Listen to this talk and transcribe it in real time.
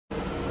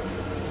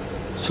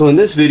So in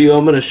this video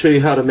I'm going to show you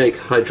how to make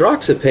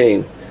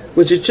hydroxopane,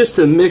 which is just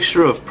a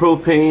mixture of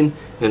propane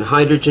and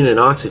hydrogen and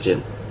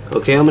oxygen.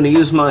 Okay, I'm going to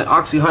use my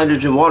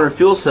oxyhydrogen water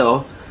fuel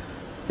cell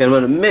and I'm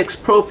going to mix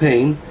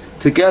propane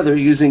together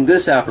using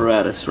this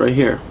apparatus right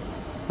here.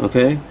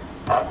 Okay,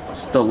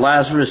 it's the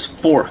Lazarus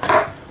fork.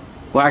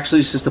 Well,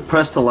 actually it's just a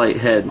Prestolite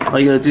head. All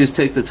you got to do is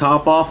take the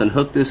top off and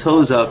hook this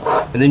hose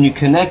up, and then you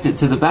connect it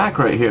to the back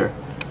right here.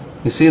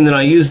 You see, and then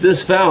I use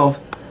this valve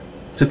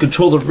to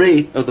control the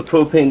rate of the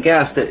propane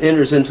gas that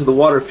enters into the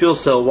water fuel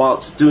cell while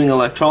it's doing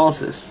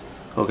electrolysis.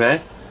 Okay?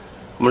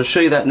 I'm going to show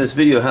you that in this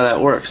video how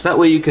that works. That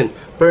way you can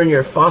burn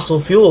your fossil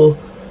fuel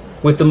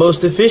with the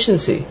most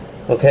efficiency.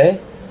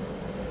 Okay?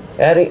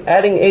 Adding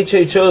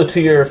HHO to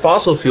your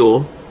fossil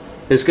fuel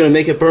is going to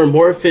make it burn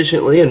more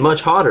efficiently and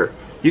much hotter.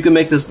 You can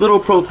make this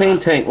little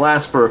propane tank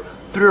last for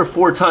 3 or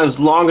 4 times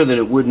longer than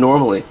it would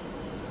normally,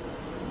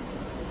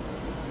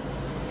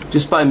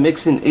 just by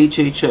mixing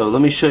HHO.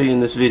 Let me show you in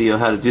this video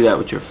how to do that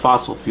with your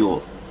fossil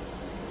fuel.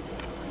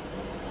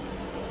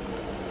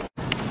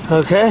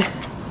 Okay,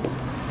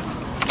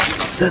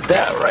 set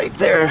that right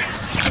there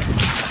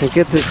and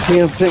get this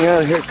damn thing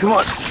out of here. Come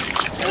on.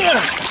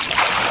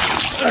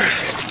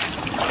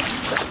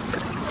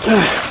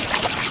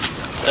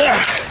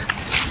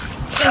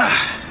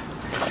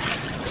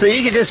 So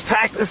you can just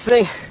pack this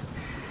thing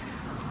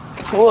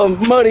full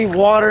of muddy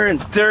water and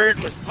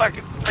dirt with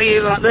fucking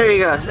leaves on. There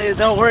you go. See,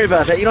 don't worry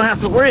about that. You don't have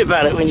to worry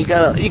about it when you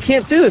gotta. You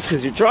can't do this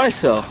because you're dry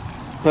cell.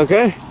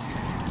 Okay?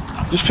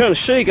 Just trying to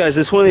show you guys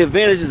this. One of the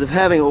advantages of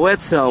having a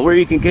wet cell where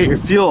you can get your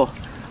fuel.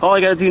 All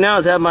I gotta do now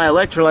is add my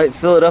electrolyte and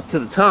fill it up to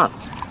the top.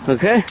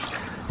 Okay? So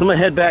I'm gonna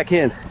head back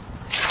in.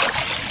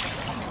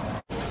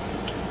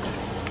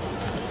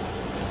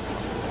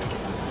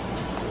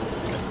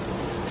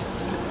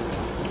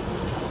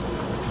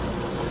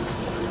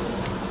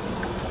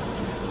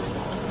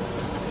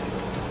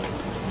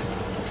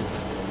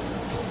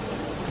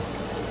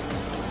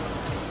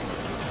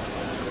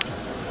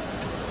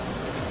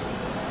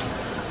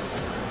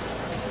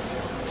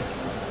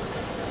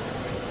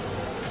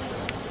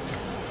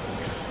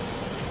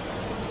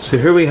 So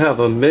here we have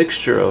a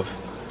mixture of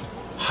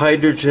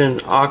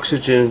hydrogen,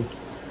 oxygen,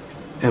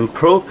 and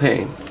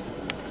propane.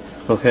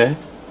 Okay?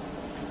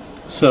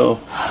 So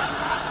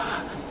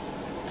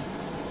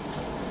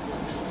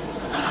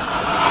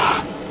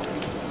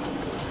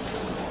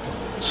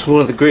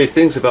one of the great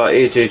things about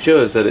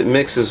HHO is that it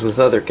mixes with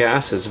other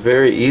gases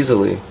very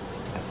easily.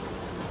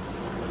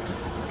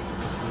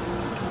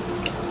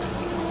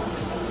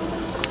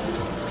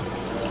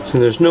 So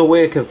there's no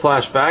way it can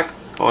flash back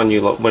on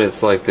you when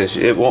it's like this.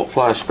 It won't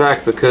flash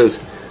back because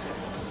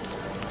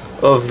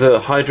of the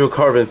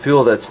hydrocarbon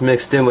fuel that's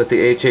mixed in with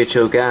the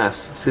HHO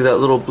gas. See that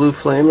little blue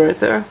flame right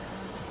there?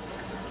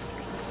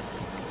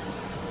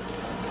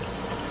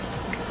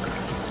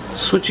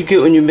 That's what you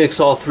get when you mix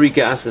all 3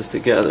 gases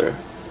together.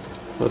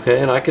 Okay,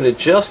 and I can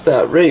adjust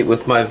that rate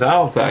with my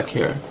valve back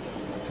here.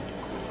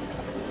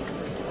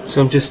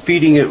 So I'm just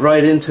feeding it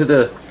right into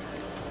the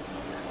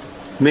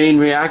main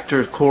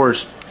reactor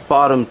core's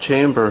bottom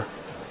chamber.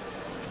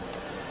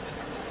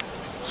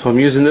 So I'm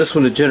using this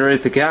one to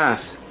generate the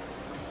gas.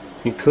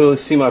 You can clearly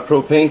see my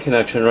propane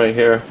connection right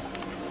here,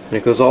 and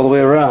it goes all the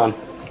way around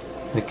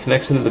and it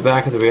connects into the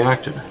back of the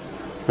reactor.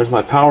 There's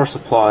my power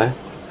supply.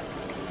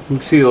 You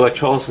can see the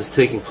electrolysis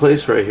taking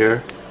place right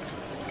here.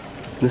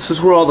 And this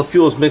is where all the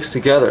fuels mix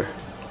together.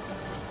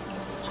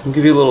 So I'll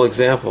give you a little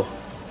example.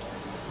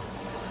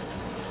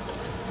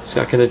 See,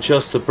 I can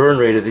adjust the burn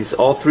rate of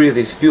all 3 of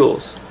these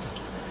fuels,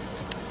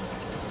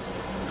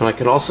 and I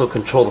can also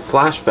control the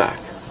flashback.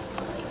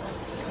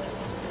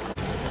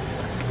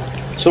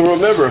 So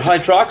remember,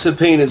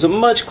 hydroxopane is a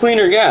much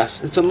cleaner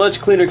gas. It's a much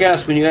cleaner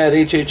gas when you add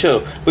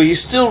HHO, but you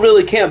still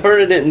really can't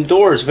burn it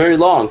indoors very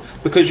long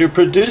because you're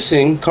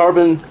producing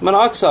carbon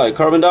monoxide,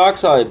 carbon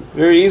dioxide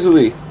very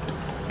easily.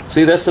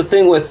 See, that's the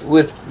thing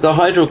with the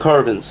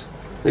hydrocarbons.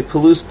 It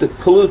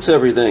pollutes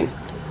everything.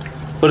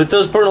 But it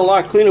does burn a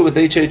lot cleaner with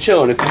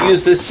HHO, and if you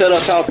use this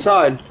setup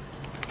outside,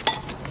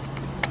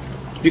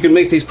 you can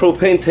make these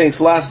propane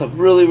tanks last a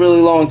really, really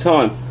long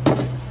time.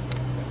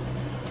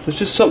 It's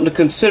just something to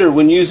consider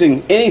when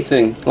using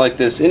anything like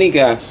this, any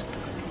gas.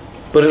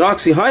 But an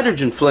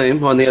oxyhydrogen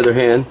flame, on the other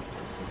hand,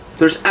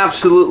 there's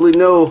absolutely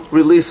no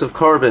release of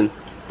carbon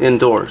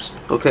indoors.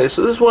 Okay,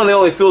 so this is one of the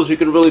only fuels you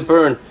can really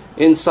burn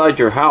inside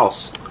your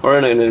house or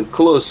in an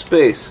enclosed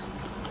space,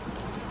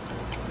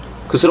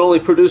 because it only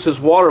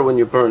produces water when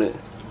you burn it.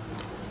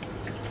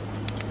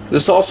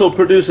 This also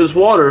produces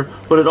water,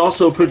 but it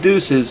also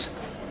produces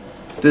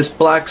this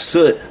black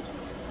soot.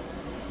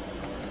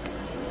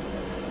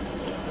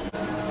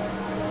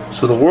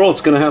 So the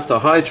world's going to have to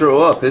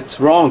hydro up. It's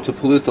wrong to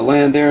pollute the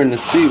land, air, and the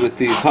sea with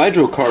these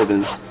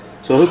hydrocarbons.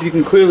 So I hope you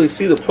can clearly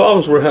see the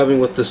problems we're having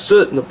with the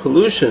soot and the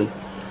pollution.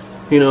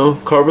 You know,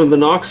 carbon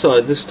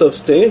monoxide, this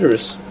stuff's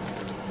dangerous.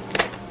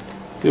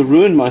 It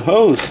ruined my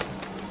hose.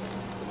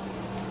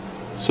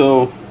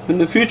 So in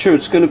the future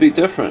it's going to be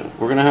different.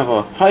 We're going to have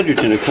a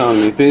hydrogen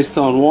economy based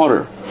on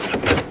water.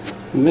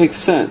 It makes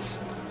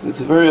sense. It's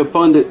a very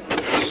abundant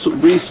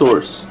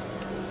resource.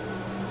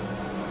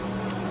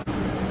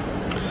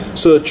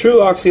 So a true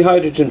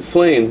oxyhydrogen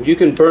flame, you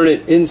can burn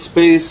it in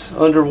space,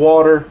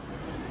 underwater,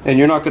 and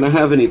you're not going to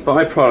have any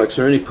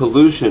byproducts or any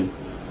pollution,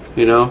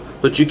 you know.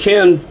 But you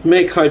can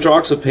make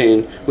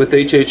hydroxopane with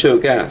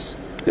HHO gas.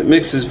 It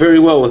mixes very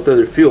well with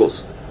other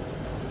fuels.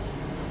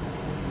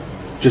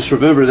 Just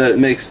remember that it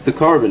makes the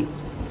carbon.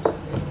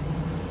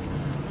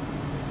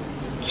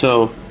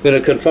 So in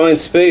a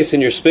confined space in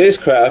your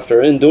spacecraft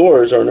or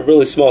indoors or in a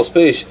really small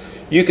space,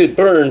 you could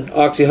burn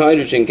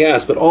oxyhydrogen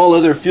gas, but all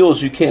other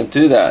fuels you can't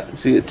do that.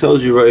 See, it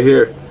tells you right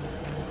here,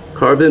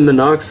 carbon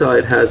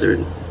monoxide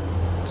hazard.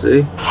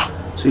 See?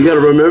 So you got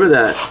to remember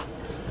that.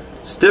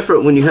 It's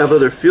different when you have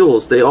other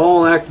fuels. They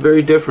all act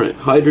very different.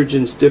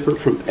 Hydrogen's different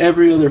from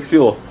every other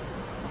fuel.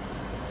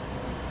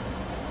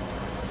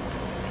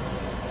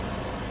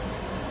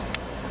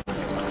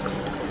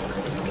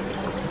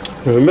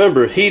 And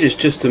remember, heat is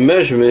just a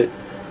measurement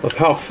of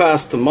how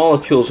fast the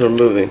molecules are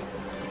moving.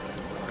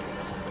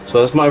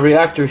 So as my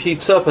reactor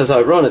heats up as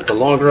I run it, the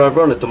longer I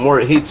run it, the more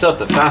it heats up,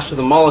 the faster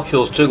the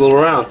molecules jiggle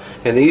around,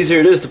 and the easier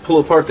it is to pull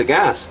apart the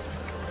gas,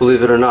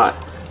 believe it or not.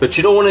 But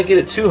you don't want to get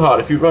it too hot.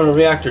 If you run a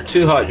reactor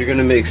too hot, you're going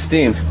to make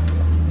steam.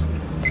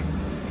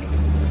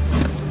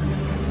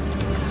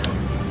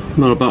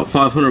 I'm at about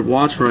 500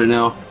 watts right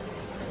now.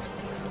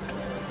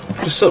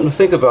 Just something to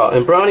think about.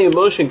 And Brownian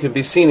motion can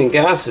be seen in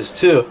gases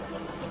too.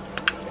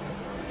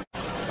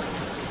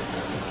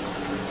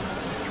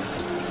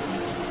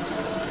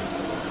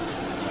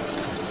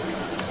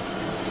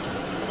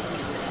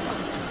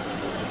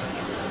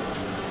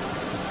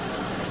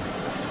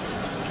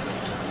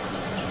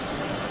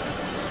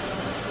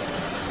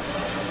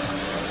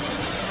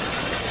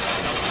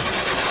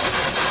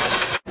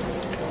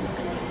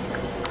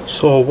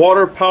 So a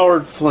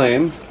water-powered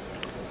flame,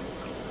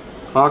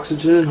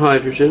 oxygen and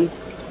hydrogen,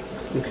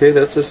 okay,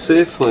 that's a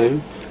safe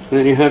flame. And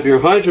then you have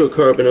your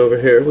hydrocarbon over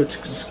here, which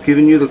is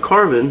giving you the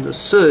carbon, the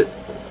soot.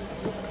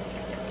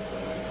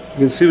 You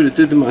can see what it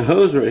did to my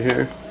hose right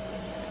here.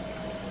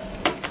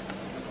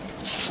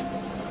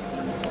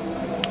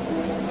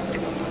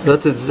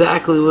 That's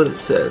exactly what it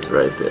says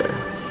right there.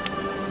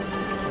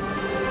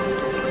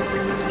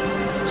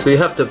 So you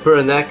have to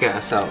burn that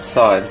gas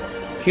outside.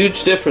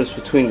 Huge difference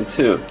between the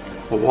two.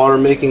 A water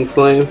making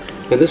flame,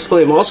 and this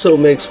flame also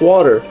makes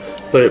water,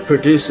 but it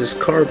produces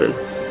carbon.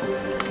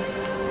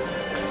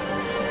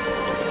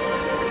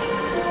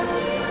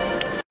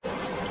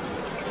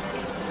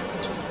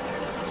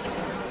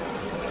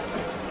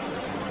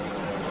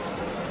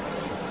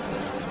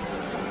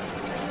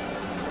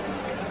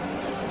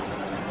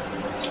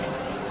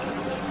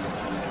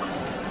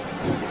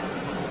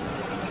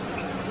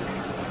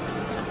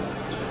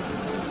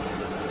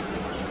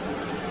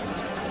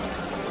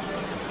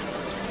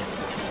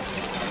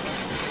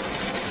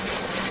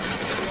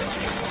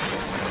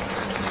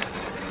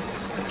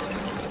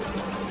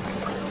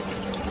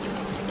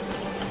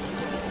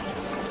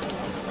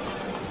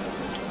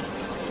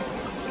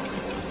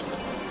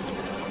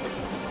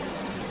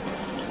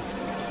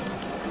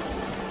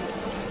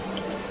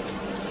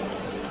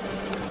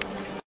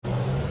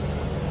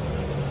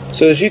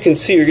 So as you can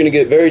see, you're going to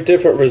get very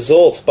different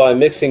results by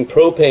mixing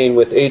propane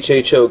with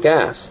HHO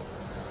gas.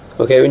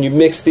 Okay, when you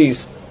mix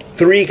these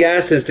three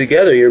gases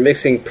together, you're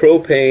mixing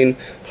propane,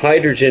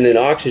 hydrogen, and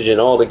oxygen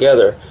all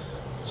together.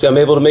 See, I'm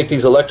able to make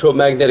these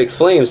electromagnetic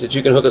flames that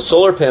you can hook a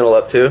solar panel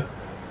up to.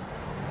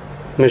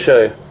 Let me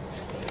show you.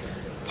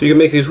 So you can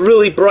make these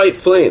really bright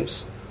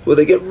flames. Well,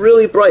 they get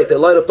really bright. They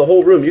light up the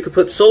whole room. You can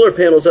put solar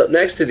panels up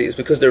next to these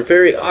because they're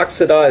very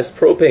oxidized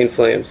propane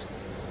flames.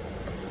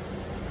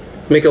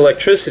 Make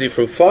electricity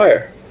from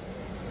fire.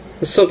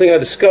 This is something I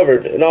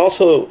discovered. And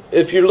also,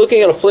 if you're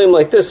looking at a flame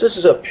like this, this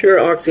is a pure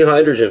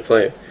oxyhydrogen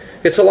flame.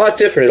 It's a lot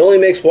different. It only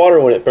makes water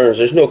when it burns.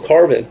 There's no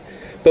carbon.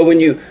 But when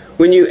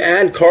you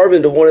add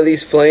carbon to one of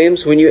these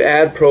flames, when you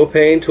add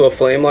propane to a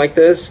flame like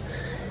this,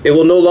 it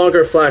will no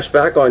longer flash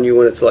back on you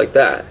when it's like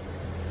that.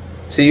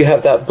 So you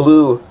have that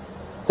blue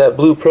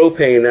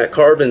propane, that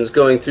carbon's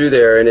going through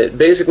there, and it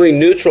basically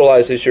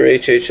neutralizes your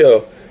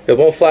HHO. It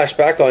won't flash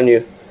back on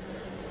you.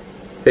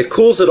 It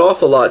cools it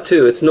off a lot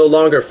too. It's no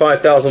longer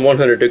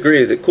 5,100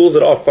 degrees. It cools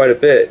it off quite a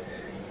bit.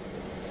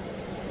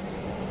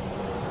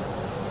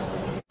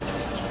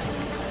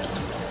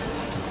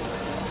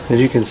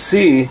 As you can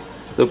see,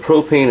 the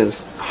propane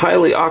is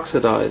highly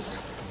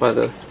oxidized by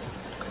the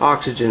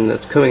oxygen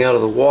that's coming out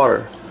of the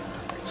water.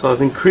 So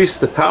I've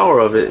increased the power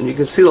of it, and you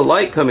can see the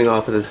light coming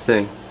off of this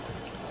thing.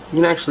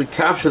 You can actually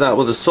capture that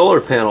with a solar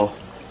panel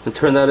and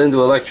turn that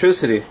into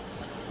electricity.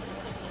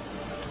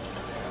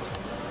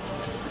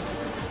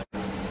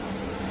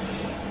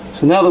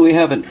 So now that we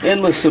have an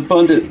endless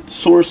abundant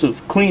source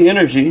of clean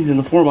energy in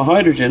the form of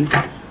hydrogen,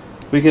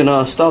 we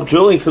can stop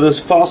drilling for those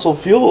fossil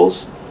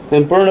fuels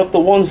and burn up the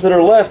ones that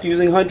are left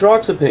using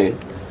hydroxopane.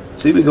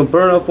 See, we can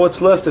burn up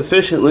what's left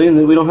efficiently, and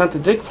then we don't have to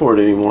dig for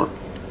it anymore.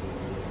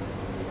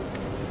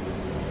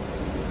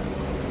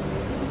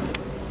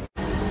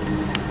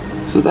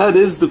 So that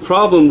is the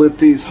problem with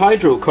these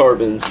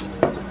hydrocarbons.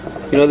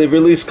 You know, they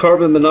release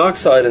carbon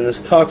monoxide in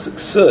this toxic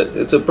soot.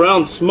 It's a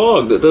brown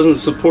smog that doesn't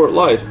support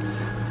life.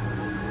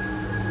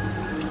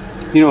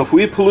 You know, if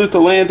we pollute the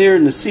land, air,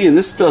 and the sea, and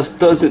this stuff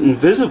does it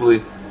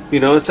invisibly,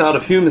 you know, it's out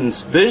of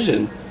humans'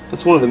 vision.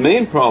 That's one of the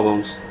main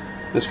problems.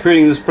 It's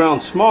creating this brown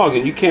smog,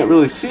 and you can't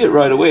really see it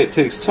right away. It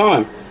takes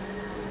time.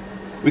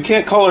 We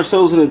can't call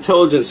ourselves an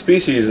intelligent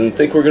species and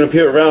think we're going to be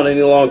around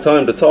any long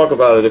time to talk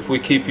about it if we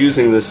keep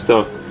using this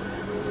stuff. So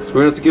we're going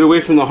to have to get away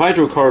from the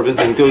hydrocarbons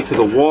and go to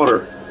the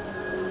water.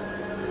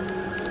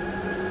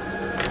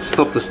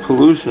 Stop this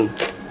pollution.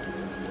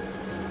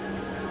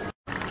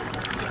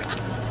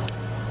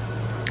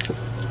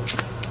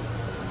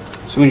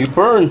 So when you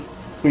burn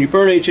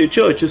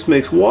HHO, it just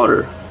makes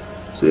water.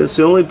 So that's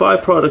the only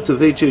byproduct of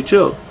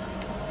HHO.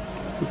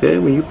 Okay,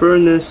 when you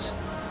burn this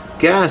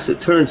gas, it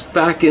turns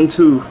back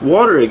into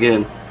water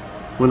again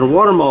when the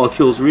water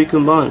molecules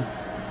recombine.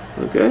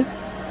 Okay?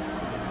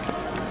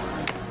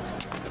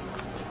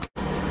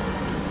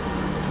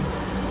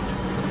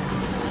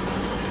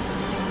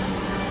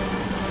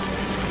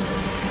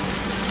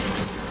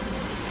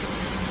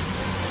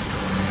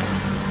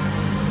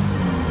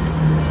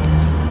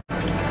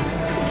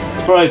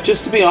 Alright,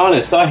 just to be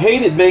honest, I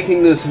hated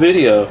making this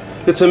video.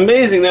 It's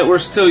amazing that we're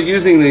still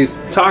using these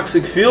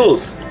toxic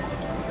fuels.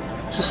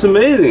 It's just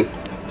amazing.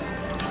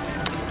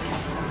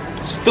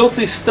 It's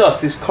filthy stuff,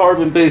 these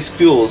carbon-based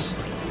fuels.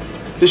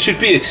 This should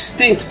be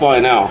extinct by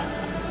now.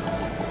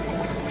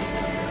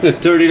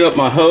 It dirtied up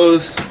my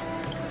hose.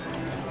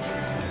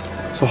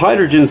 So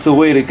hydrogen's the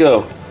way to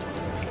go.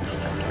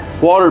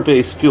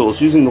 Water-based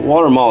fuels, using the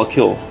water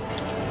molecule.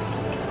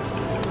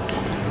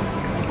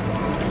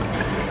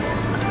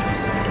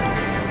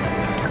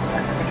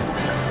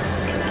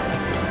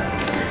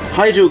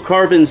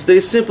 Hydrocarbons, they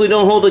simply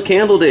don't hold a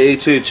candle to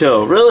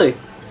HHO, really.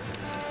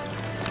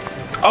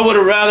 I would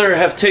have rather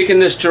have taken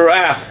this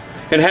giraffe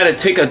and had it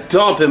take a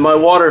dump in my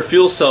water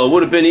fuel cell. It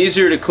would have been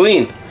easier to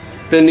clean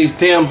than these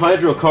damn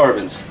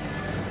hydrocarbons.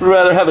 I would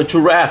rather have a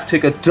giraffe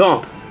take a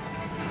dump,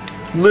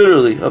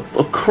 literally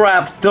a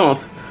crap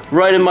dump,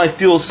 right in my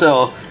fuel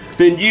cell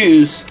than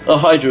use a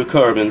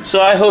hydrocarbon.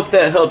 So I hope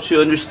that helps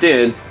you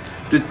understand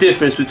the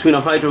difference between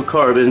a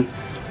hydrocarbon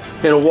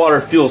and a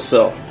water fuel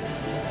cell.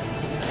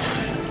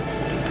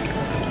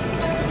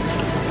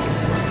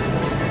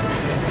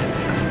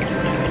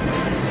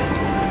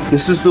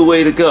 This is the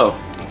way to go.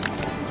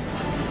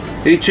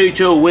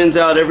 HHO wins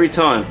out every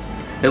time.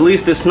 At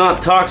least it's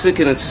not toxic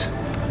and it's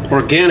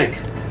organic.